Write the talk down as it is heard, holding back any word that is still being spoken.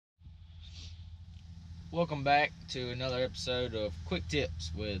Welcome back to another episode of Quick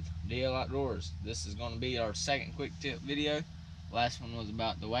Tips with DL Outdoors. This is going to be our second quick tip video. Last one was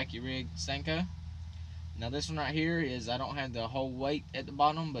about the wacky rig Senko. Now this one right here is, I don't have the whole weight at the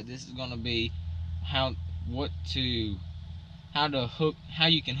bottom, but this is going to be how you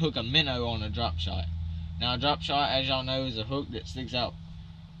can hook a minnow on a drop shot. Now a drop shot, as y'all know, is a hook that sticks out.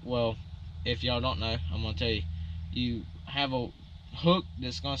 Well, if y'all don't know, I'm going to tell you. You have a hook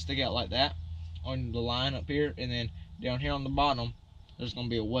that's going to stick out like that on the line up here, and then down here on the bottom there's going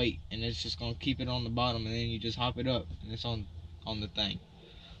to be a weight, and it's just going to keep it on the bottom, and then you just hop it up and it's on the thing.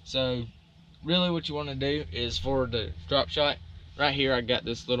 So really what you want to do is, for the drop shot right here, I got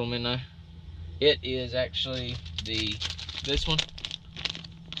this little minnow. It is actually this one.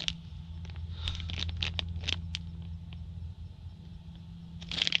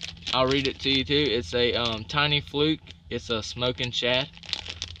 I'll read it to you too. It's a tiny fluke. It's a smoking shad.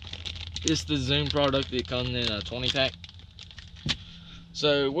 It's the Zoom product that comes in a 20 pack.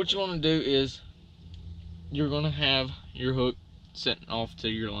 So what you want to do is, you're going to have your hook sitting off to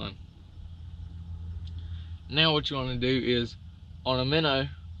your line. Now what you want to do is, on a minnow,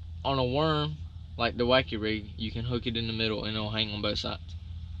 on a worm like the wacky rig, you can hook it in the middle and it'll hang on both sides,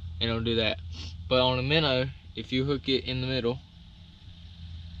 and it'll do that. But on a minnow, if you hook it in the middle,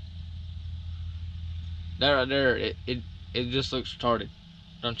 that right there, it just looks retarded.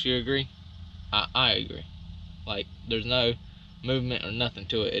 Don't you agree? I agree. Like, there's no movement or nothing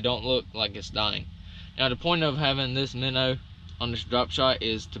to it. It don't look like it's dying. Now the point of having this minnow on this drop shot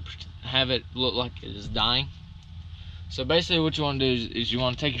is to have it look like it is dying. So basically what you want to do is you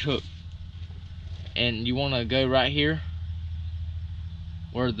want to take your hook and you want to go right here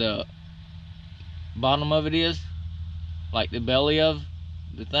where the bottom of it is, like the belly of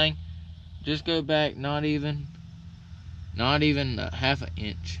the thing. Just go back not even a half an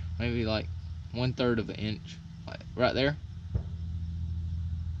inch, maybe like 1/3 of an inch, like right there.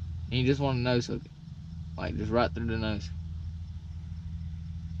 And you just want to nose hook it, like just right through the nose.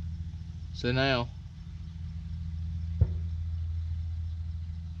 So now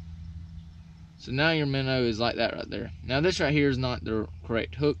your minnow is like that right there. Now this right here is not the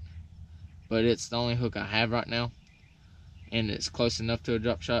correct hook, but it's the only hook I have right now, and it's close enough to a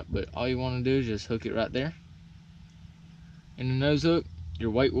drop shot. But all you want to do is just hook it right there in the nose hook. Your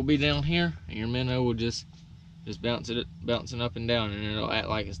weight will be down here, and your minnow will just bouncing up and down, and it'll act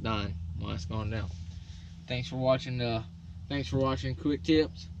like it's dying while it's going down. Thanks for watching Quick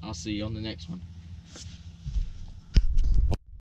Tips. I'll see you on the next one.